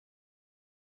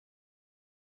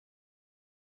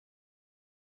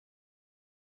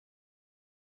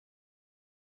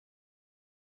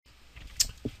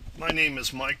My name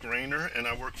is Mike Rayner and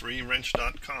I work for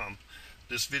eWrench.com.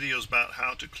 This video is about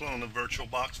how to clone a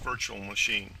VirtualBox virtual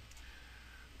machine.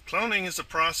 Cloning is the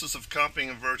process of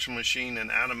copying a virtual machine and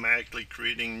automatically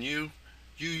creating new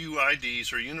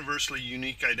UUIDs or Universal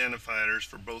Unique Identifiers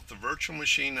for both the virtual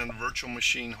machine and the virtual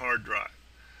machine hard drive.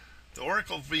 The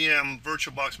Oracle VM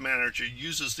VirtualBox Manager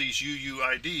uses these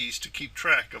UUIDs to keep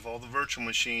track of all the virtual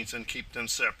machines and keep them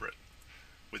separate.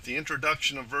 With the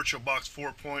introduction of VirtualBox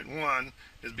 4.1, it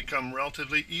has become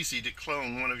relatively easy to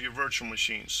clone one of your virtual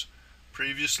machines.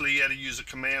 Previously, you had to use a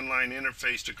command line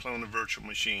interface to clone a virtual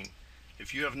machine.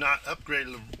 If you have not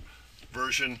upgraded to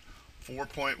version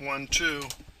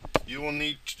 4.12, you will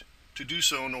need to do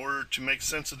so in order to make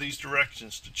sense of these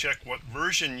directions. To check what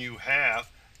version you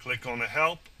have, click on the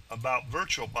Help About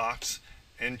VirtualBox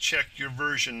and check your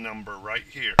version number right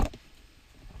here.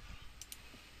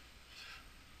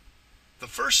 The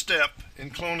first step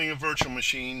in cloning a virtual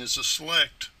machine is to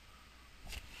select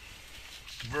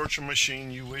the virtual machine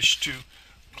you wish to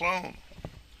clone.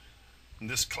 In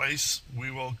this case, we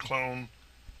will clone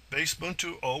base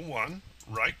Ubuntu 01,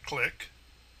 right click,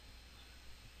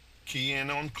 key in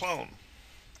on clone.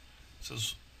 It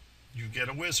says you get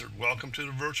a wizard. Welcome to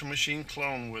the virtual machine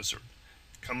clone wizard.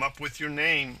 Come up with your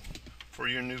name for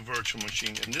your new virtual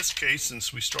machine. In this case,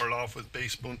 since we start off with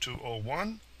base Ubuntu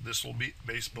 01, this will be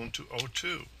base Ubuntu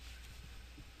 02.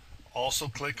 Also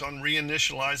click on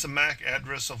reinitialize the MAC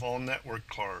address of all network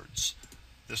cards.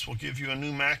 This will give you a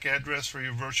new MAC address for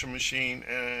your virtual machine,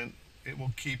 and it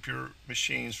will keep your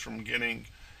machines from getting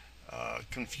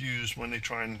confused when they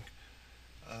try and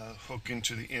hook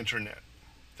into the internet.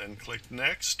 Then click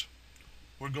next.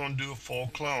 We're going to do a full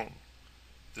clone.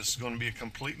 This is going to be a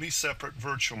completely separate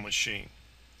virtual machine.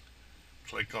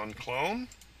 Click on clone.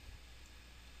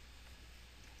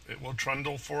 It will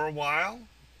trundle for a while.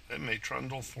 It may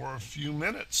trundle for a few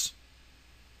minutes.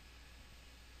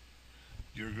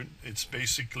 It's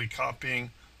basically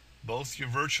copying both your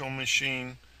virtual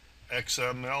machine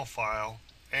XML file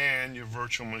and your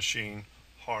virtual machine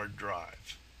hard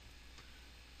drive.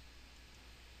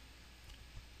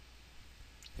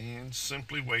 And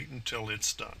simply wait until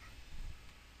it's done.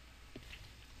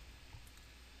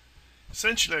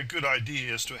 Essentially, a good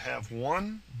idea is to have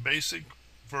one basic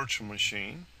virtual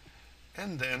machine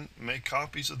and then make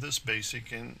copies of this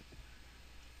basic and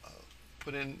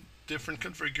put in different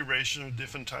configurations of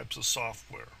different types of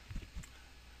software.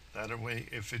 That way,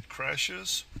 if it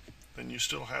crashes, then you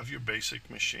still have your basic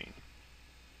machine.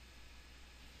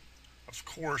 Of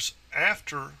course,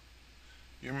 after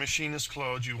your machine is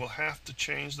closed, you will have to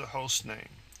change the host name.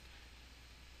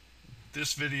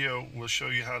 This video will show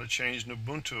you how to change an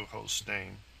Ubuntu host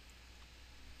name.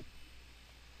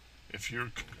 If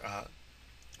you're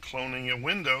cloning a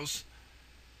Windows,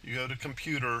 you go to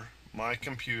Computer, My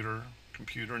Computer,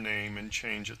 Computer Name, and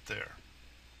change it there.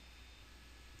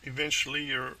 Eventually,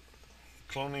 your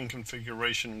cloning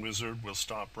configuration wizard will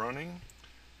stop running,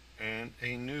 and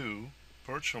a new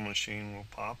virtual machine will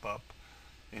pop up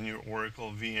in your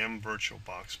Oracle VM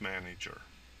VirtualBox Manager.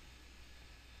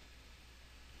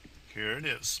 Here it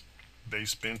is,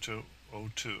 base Ubuntu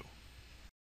 02.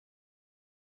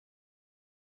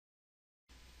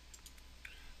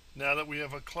 Now that we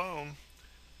have a clone,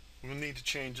 we'll need to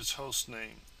change its host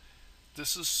name.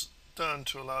 This is done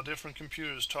to allow different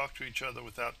computers to talk to each other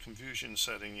without confusion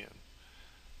setting in.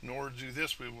 In order to do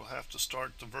this, we will have to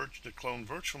start the clone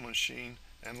virtual machine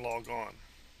and log on.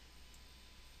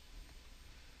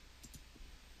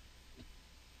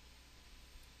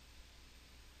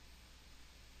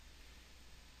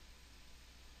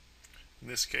 In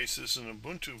this case, this is an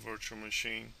Ubuntu virtual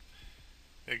machine.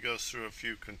 It goes through a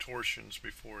few contortions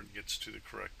before it gets to the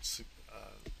correct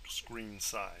screen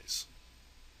size.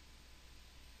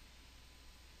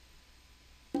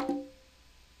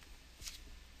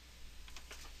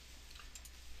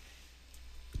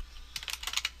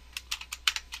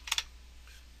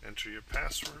 Enter your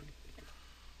password,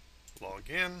 log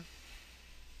in.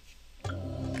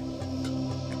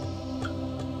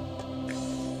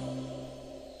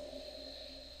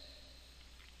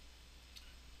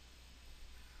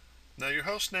 Now your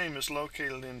host name is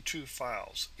located in two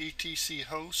files, etc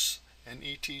hosts and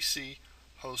etc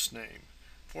hostname.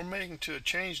 If we're making to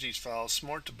change these files, it's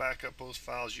smart to back up both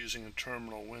files using a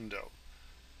terminal window.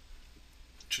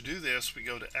 To do this, we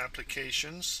go to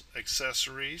Applications,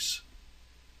 Accessories,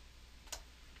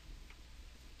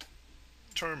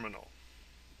 Terminal.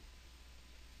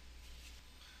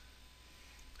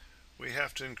 We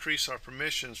have to increase our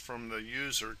permissions from the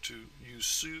user to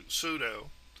use sudo.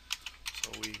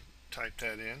 So we type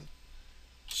that in,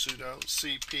 sudo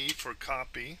cp for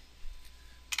copy,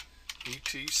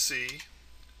 etc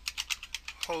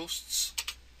hosts,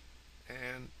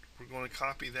 and we're going to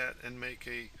copy that and make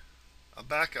a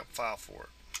backup file for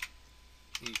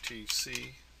it.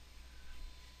 etc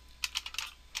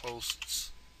hosts.bck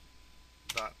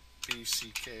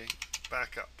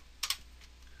backup.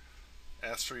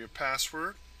 Ask for your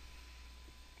password.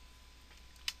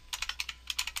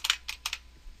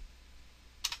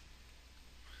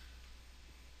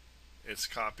 It's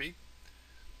copied.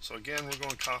 So again, we're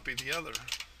going to copy the other.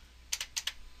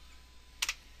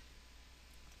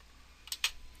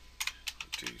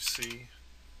 etc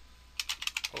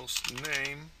host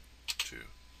name to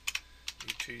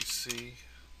etc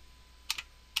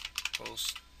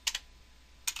host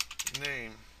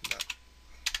name dot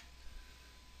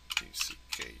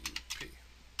bckup.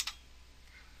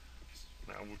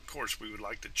 Now, of course, we would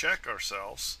like to check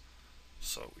ourselves,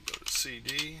 so we go to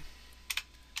cd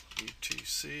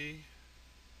etc,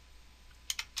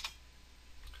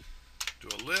 do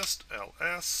a list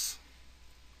ls,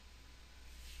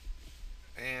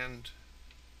 and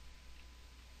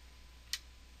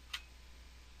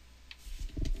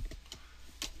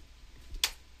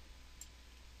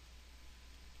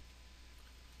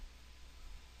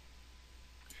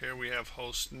here we have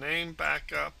host name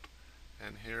backup,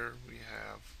 and here we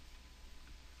have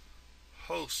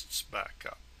hosts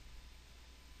backup.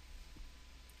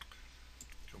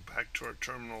 Go back to our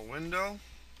terminal window.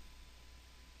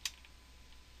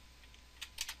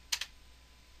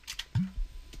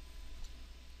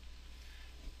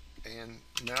 And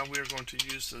now we are going to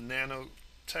use the Nano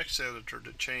text editor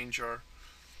to change our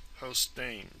host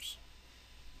names.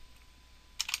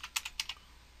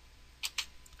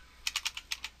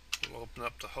 We'll open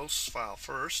up the hosts file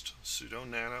first, sudo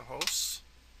nano hosts,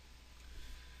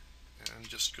 and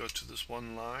just go to this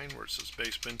one line where it says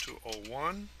base Ubuntu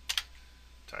 01,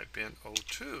 type in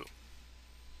 02.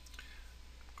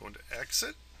 Going to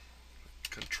exit,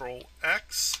 Control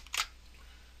X,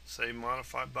 say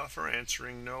modify buffer,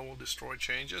 answering no will destroy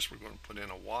changes. We're going to put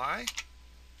in a Y,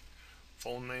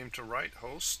 full name to right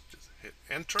host, just hit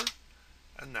enter,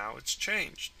 and now it's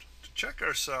changed. To check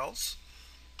ourselves,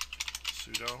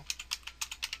 sudo,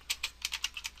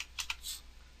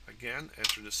 again,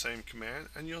 enter the same command,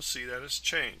 and you'll see that it's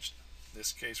changed. In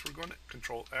this case, we're going to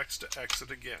Control X to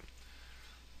exit again.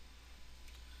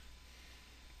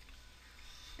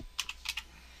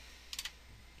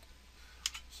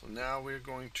 So now we're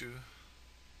going to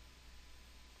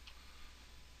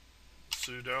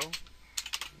sudo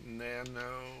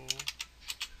nano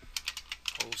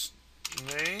host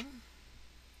name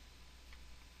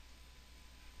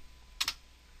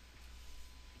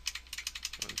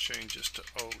and change this to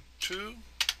 02.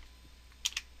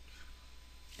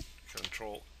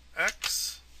 Control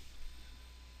X,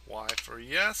 Y for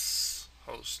yes,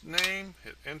 host name,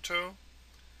 hit enter.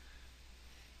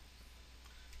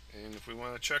 And if we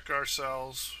want to check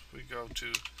ourselves, we go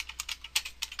to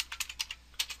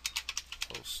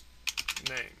host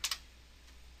name.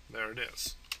 There it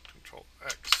is. Control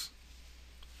X.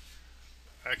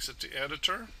 Exit the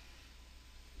editor.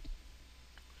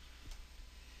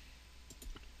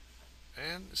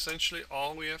 And essentially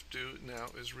all we have to do now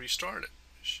is restart it.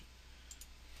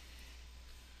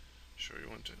 Sure you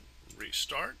want to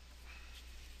restart.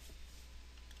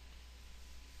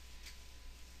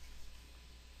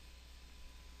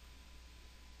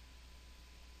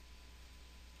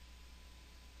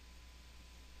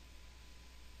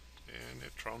 And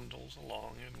it trundles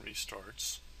along and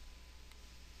restarts.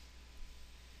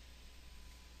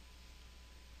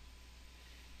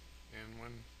 And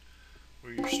when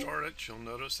we restart it, you'll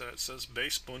notice that it says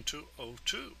base Ubuntu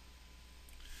 02.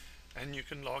 And you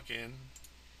can log in.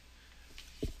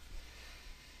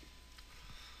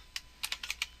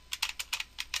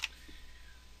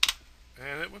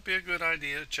 And it would be a good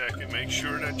idea to check and make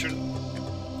sure that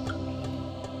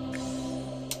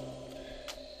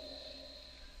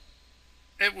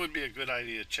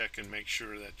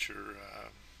you're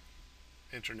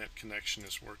internet connection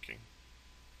is working.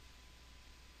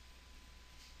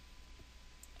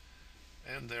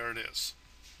 And there it is.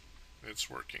 It's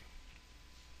working.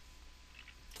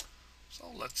 So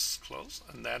let's close.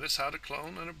 And that is how to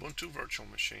clone an Ubuntu virtual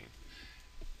machine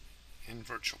in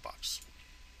VirtualBox.